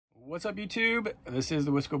What's up, YouTube? This is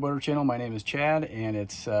the Wisco Boater channel. My name is Chad, and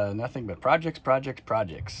it's nothing but projects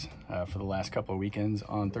for the last couple of weekends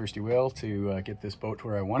on Thirsty Whale to get this boat to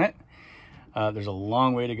where I want it. There's a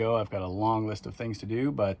long way to go. I've got a long list of things to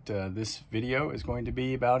do, but this video is going to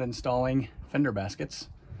be about installing fender baskets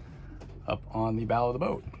up on the bow of the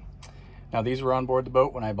boat. Now, these were on board the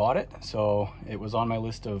boat when I bought it, so it was on my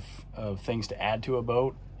list of things to add to a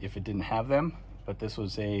boat if it didn't have them, but this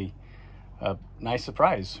was a nice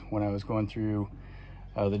surprise when I was going through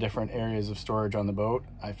the different areas of storage on the boat.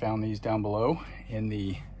 I found these down below in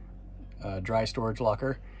the dry storage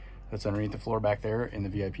locker that's underneath the floor back there in the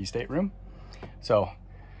VIP stateroom. So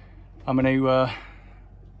I'm going to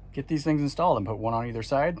get these things installed and put one on either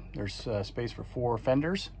side. There's space for 4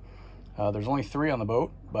 fenders. There's only 3 on the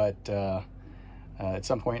boat, but at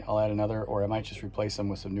some point I'll add another, or I might just replace them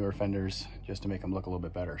with some newer fenders just to make them look a little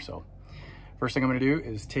bit better. So first thing I'm going to do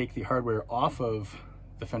is take the hardware off of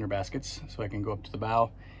the fender baskets so I can go up to the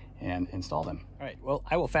bow and install them. All right, well,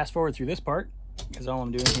 I will fast forward through this part because all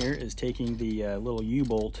I'm doing here is taking the little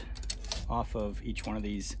U-bolt off of each one of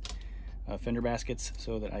these fender baskets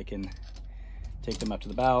so that I can take them up to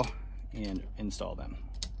the bow and install them.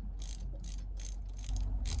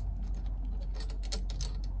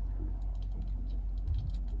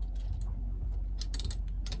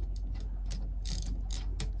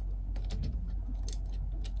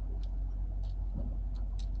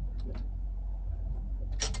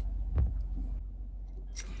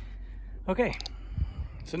 Okay,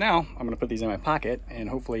 so now I'm going to put these in my pocket and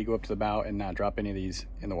hopefully go up to the bow and not drop any of these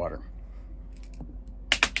in the water.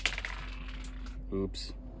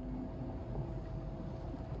 Oops.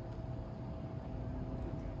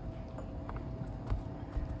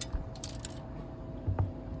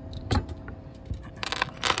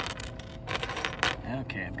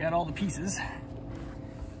 Okay, I've got all the pieces.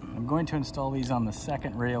 I'm going to install these on the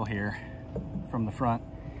second rail here from the front.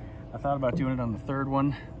 I thought about doing it on the third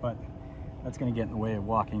one, but that's going to get in the way of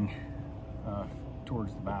walking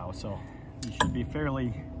towards the bow. So these should be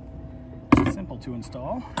fairly simple to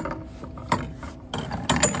install.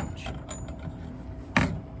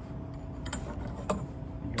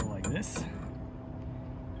 You go like this,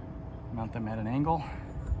 mount them at an angle.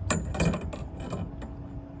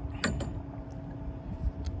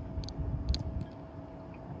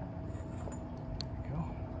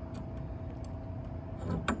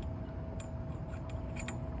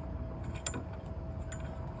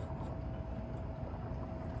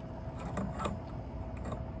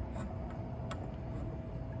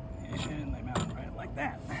 And they mount right like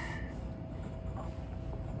that.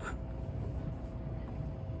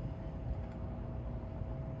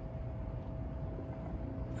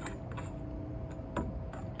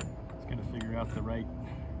 Just got to figure out the right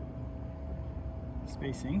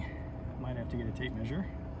spacing. Might have to get a tape measure,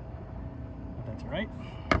 but that's all right.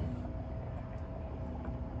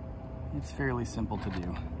 It's fairly simple to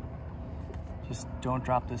do. Just don't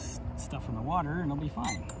drop this stuff in the water and it'll be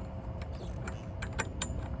fine.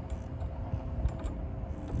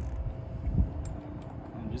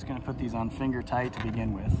 I'm just going to put these on finger tight to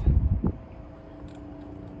begin with.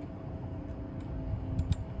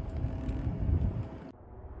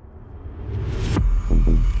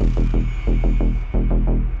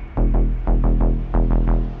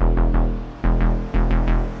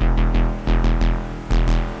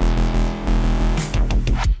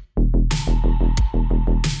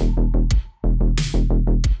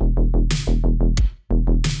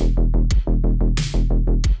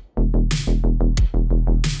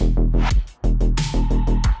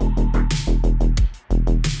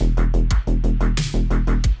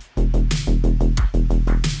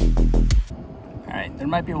 There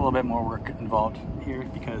might be a little bit more work involved here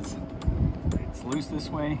because it's loose this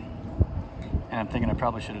way, and I'm thinking I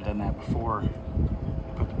probably should have done that before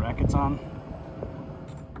I put the brackets on.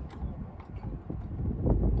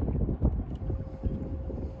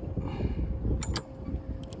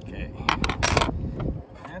 Okay,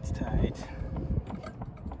 that's tight.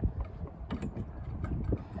 Put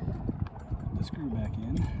the screw back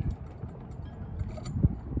in.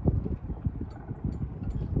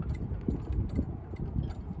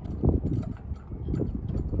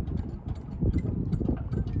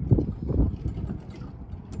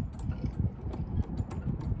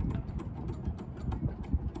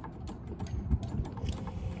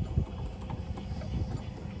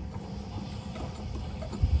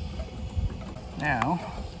 Now,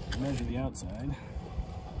 measure the outside.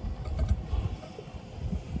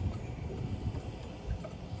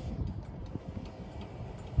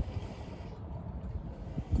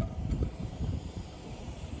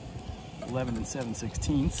 .11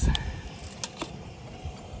 7/16.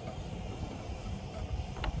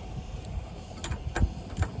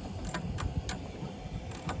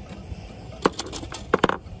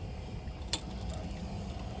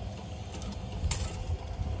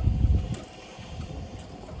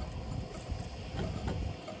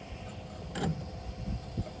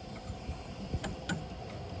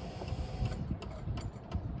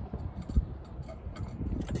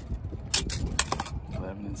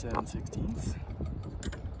 7/16.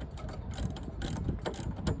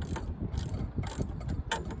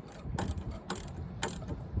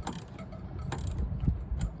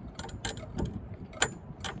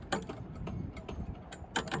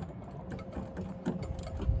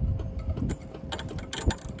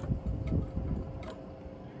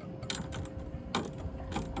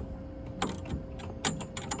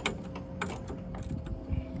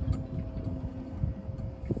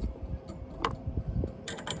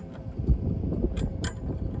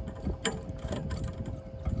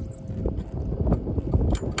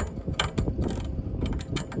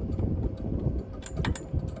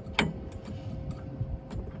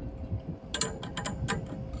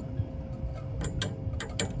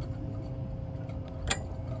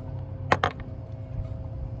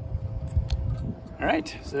 All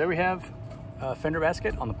right, so there we have a fender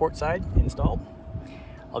basket on the port side installed.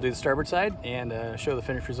 I'll do the starboard side and show the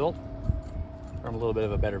finished result from a little bit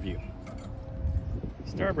of a better view.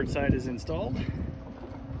 Starboard side is installed.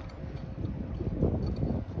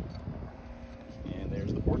 And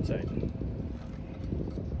there's the port side.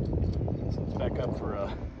 So let's back up for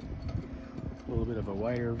a little bit of a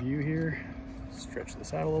wider view here. Stretch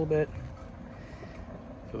this out a little bit.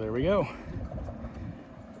 So there we go.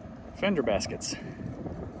 Fender baskets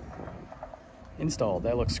installed.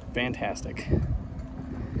 That looks fantastic.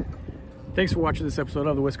 Thanks for watching this episode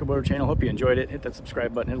of the Wisco Boater channel. Hope you enjoyed it. Hit that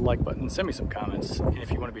subscribe button, hit the like button, send me some comments. And if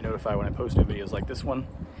you want to be notified when I post new videos like this one,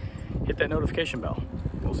 hit that notification bell.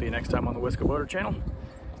 We'll see you next time on the Wisco Boater channel.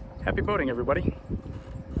 Happy boating, everybody.